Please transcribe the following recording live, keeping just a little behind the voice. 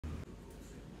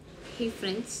Hey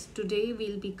friends, today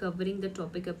we'll be covering the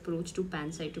topic approach to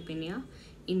pancytopenia.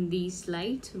 In these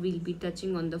slides, we'll be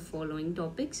touching on the following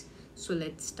topics. So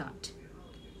let's start.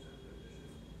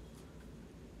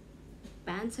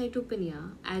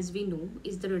 Pancytopenia, as we know,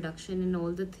 is the reduction in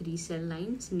all the three cell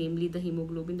lines, namely the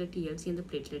hemoglobin, the TLC, and the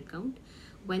platelet count.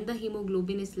 When the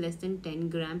hemoglobin is less than 10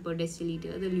 gram per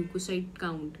deciliter, the leukocyte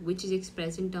count, which is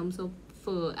expressed in terms of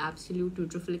absolute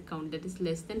neutrophilic count, that is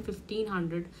less than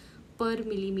 1500 per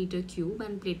millimeter cube,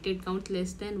 and platelet count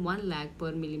less than 1 lakh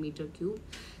per millimeter cube.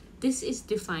 This is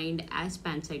defined as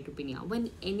pancytopenia. When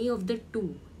any of the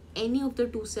two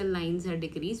cell lines are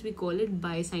decreased, we call it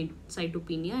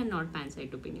bicytopenia and not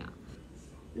pancytopenia.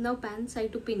 Now,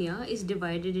 pancytopenia is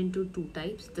divided into two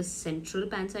types: the central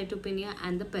pancytopenia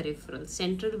and the peripheral.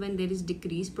 Central when there is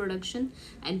decreased production,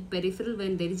 and peripheral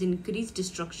when there is increased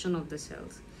destruction of the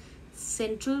cells.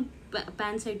 Central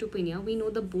pancytopenia, we know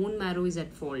the bone marrow is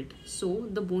at fault. So,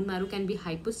 the bone marrow can be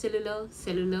hypocellular,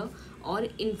 cellular, or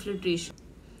infiltration.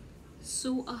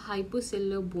 So, a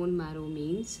hypocellular bone marrow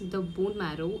means the bone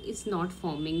marrow is not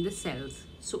forming the cells.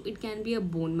 So, it can be a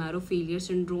bone marrow failure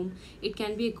syndrome, it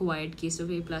can be acquired case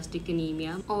of aplastic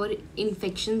anemia, or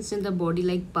infections in the body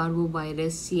like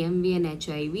parvovirus, CMV, and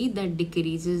HIV that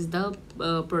decreases the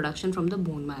production from the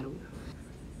bone marrow.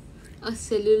 A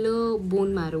cellular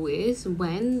bone marrow is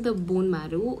when the bone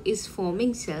marrow is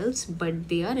forming cells but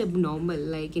they are abnormal,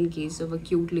 like in case of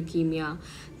acute leukemia,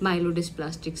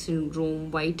 myelodysplastic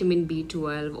syndrome, vitamin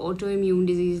B12, autoimmune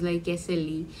disease like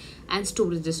SLE, and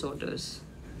storage disorders.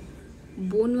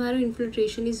 Bone marrow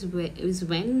infiltration is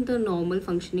when the normal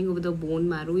functioning of the bone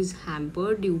marrow is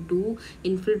hampered due to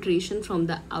infiltration from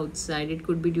the outside. It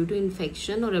could be due to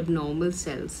infection or abnormal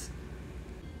cells,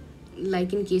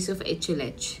 like in case of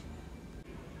HLH.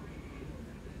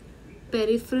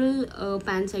 Peripheral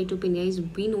pancytopenia is,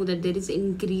 we know that there is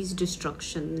increased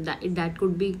destruction. That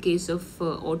could be case of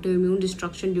autoimmune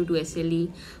destruction due to SLE,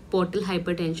 portal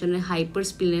hypertension, and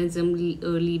hypersplenism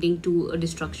leading to a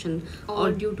destruction,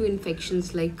 or due to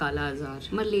infections like kala azar,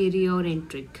 malaria, or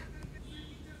enteric.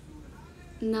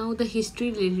 Now, the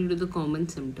history related to the common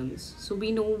symptoms. So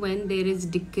we know when there is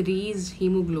decreased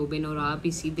hemoglobin or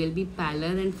RBC, there'll be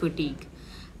pallor and fatigue.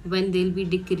 When there'll be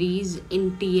decrease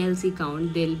in TLC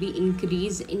count, there'll be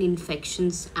increase in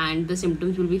infections and the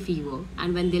symptoms will be fever.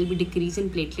 And when there'll be decrease in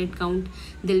platelet count,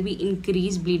 there'll be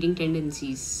increased bleeding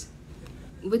tendencies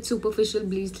with superficial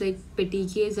bleeds like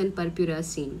petechiae and purpura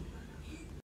seen.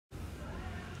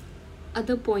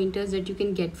 Other pointers that you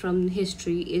can get from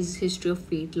history is history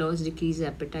of weight loss, decreased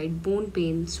appetite, bone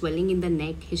pain, swelling in the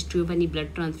neck, history of any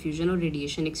blood transfusion or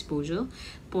radiation exposure,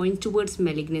 point towards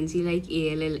malignancy like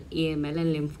ALL, AML,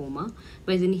 and lymphoma,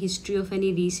 whereas in history of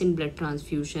any recent blood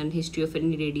transfusion, history of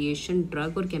any radiation,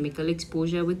 drug, or chemical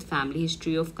exposure with family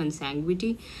history of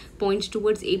consanguinity, points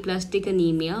towards aplastic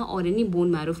anemia or any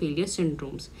bone marrow failure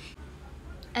syndromes.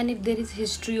 And if there is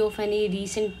history of any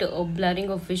recent blurring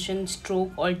of vision,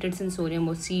 stroke, altered sensorium,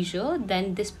 or seizure,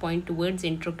 then this point towards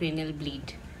intracranial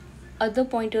bleed. Other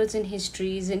pointers in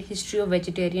history is in history of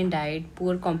vegetarian diet,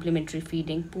 poor complementary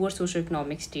feeding, poor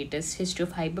socioeconomic status, history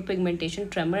of hyperpigmentation,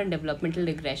 tremor, and developmental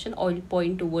regression, all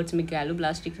point towards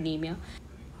megaloblastic anemia.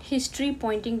 History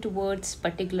pointing towards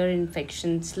particular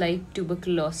infections like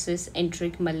tuberculosis,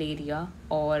 enteric, malaria,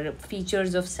 or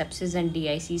features of sepsis and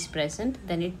DICs present,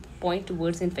 then it point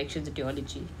towards infectious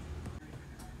etiology.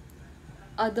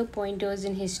 Other pointers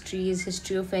in history is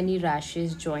history of any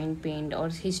rashes, joint pain, or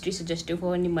history suggestive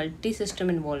of any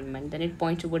multi-system involvement, then it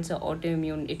points towards the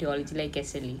autoimmune etiology like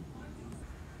SLE.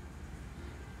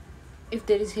 If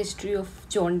there is history of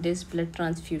jaundice, blood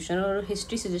transfusion, or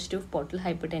history suggestive of portal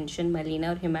hypertension,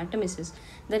 melena, or hematemesis,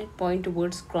 then it points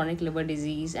towards chronic liver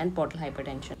disease and portal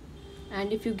hypertension.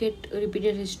 And if you get a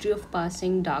repeated history of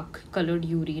passing dark colored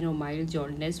urine or mild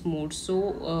jaundice, more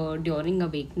so during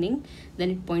awakening,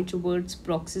 then it points towards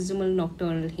paroxysmal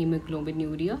nocturnal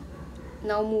hemoglobinuria.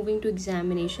 Now moving to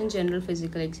examination, general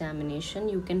physical examination,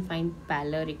 you can find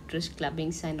pallor, icterus,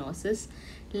 clubbing, cyanosis,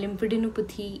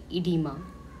 lymphadenopathy, edema.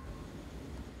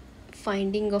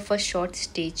 Finding of a short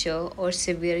stature or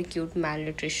severe acute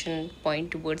malnutrition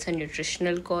point towards a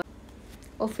nutritional cause,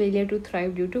 or failure to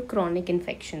thrive due to chronic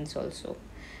infections also.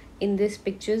 In these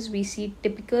pictures, we see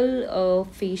typical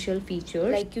facial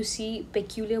features like you see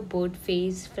peculiar bird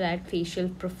face, flat facial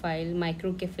profile,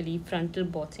 microcephaly, frontal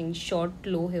bossing, short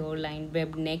low hairline,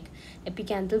 webbed neck,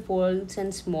 epicanthal folds,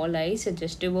 and small eyes,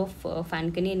 suggestive of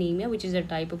Fanconi anemia, which is a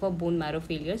type of a bone marrow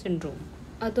failure syndrome.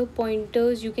 Other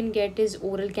pointers you can get is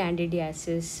oral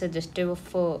candidiasis, suggestive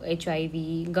of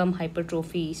HIV, gum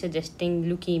hypertrophy, suggesting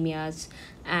leukemias,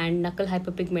 and knuckle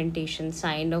hyperpigmentation,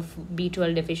 sign of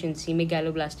B12 deficiency,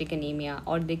 megaloblastic anemia,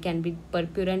 or they can be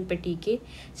purpura and petechiae,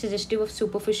 suggestive of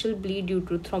superficial bleed due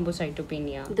to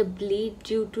thrombocytopenia. The bleed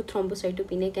due to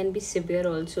thrombocytopenia can be severe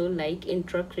also, like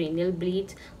intracranial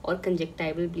bleeds or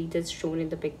conjunctival bleeds as shown in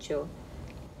the picture.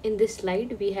 In this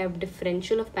slide, we have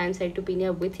differential of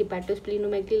pancytopenia with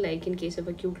hepatosplenomegaly, like in case of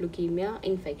acute leukemia,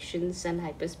 infections, and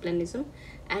hypersplenism,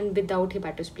 and without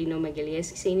hepatosplenomegaly, as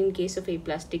seen in case of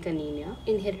aplastic anemia,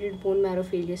 inherited bone marrow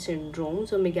failure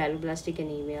syndromes, or megaloblastic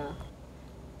anemia.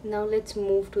 Now let's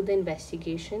move to the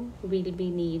investigation. We'll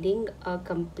be needing a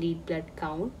complete blood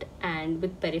count and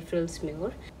with peripheral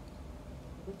smear.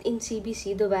 In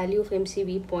CBC, the value of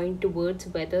MCV point towards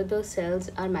whether the cells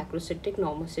are macrocytic,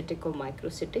 normocytic, or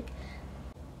microcytic.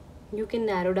 You can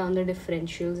narrow down the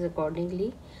differentials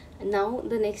accordingly. Now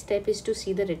the next step is to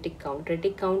see the retic count.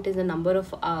 Retic count is the number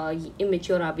of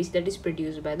immature RBC that is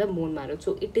produced by the bone marrow.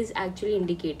 So it is actually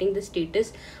indicating the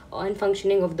status and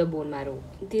functioning of the bone marrow.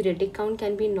 The retic count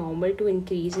can be normal to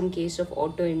increase in case of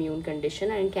autoimmune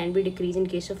condition, and can be decreased in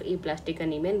case of aplastic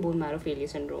anemia and bone marrow failure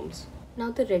syndromes. Now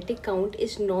the retic count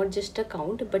is not just a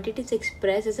count, but it is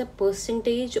expressed as a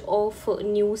percentage of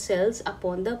new cells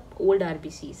upon the old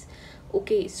RBCs.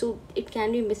 Okay, so it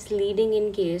can be misleading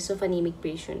in case of anemic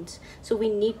patients. So we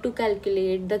need to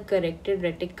calculate the corrected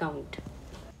retic count.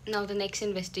 Now the next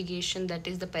investigation, that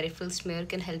is the peripheral smear,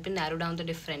 can help in narrow down the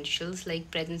differentials,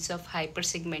 like presence of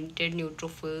hypersegmented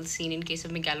neutrophils seen in case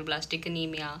of megaloblastic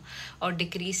anemia, or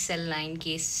decreased cell line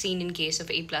case seen in case of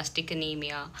aplastic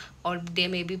anemia, or there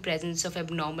may be presence of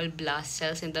abnormal blast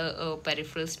cells in the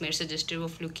peripheral smear suggestive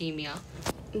of leukemia.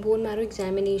 Bone marrow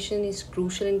examination is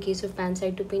crucial in case of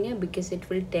pancytopenia because it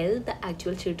will tell the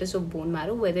actual status of bone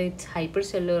marrow, whether it's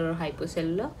hypercellular or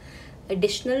hypocellular.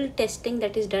 Additional testing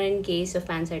that is done in case of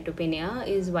pancytopenia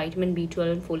is vitamin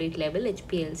B12 and folate level,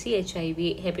 HPLC,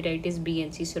 HIV, hepatitis B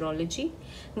and C serology,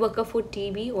 workup for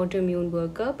TB, autoimmune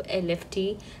workup,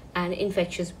 LFT, and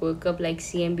infectious workup like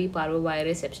CMV,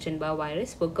 parvovirus, Epstein-Barr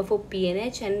virus, workup for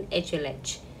PNH and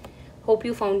HLH. Hope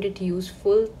you found it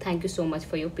useful. Thank you so much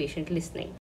for your patient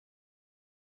listening.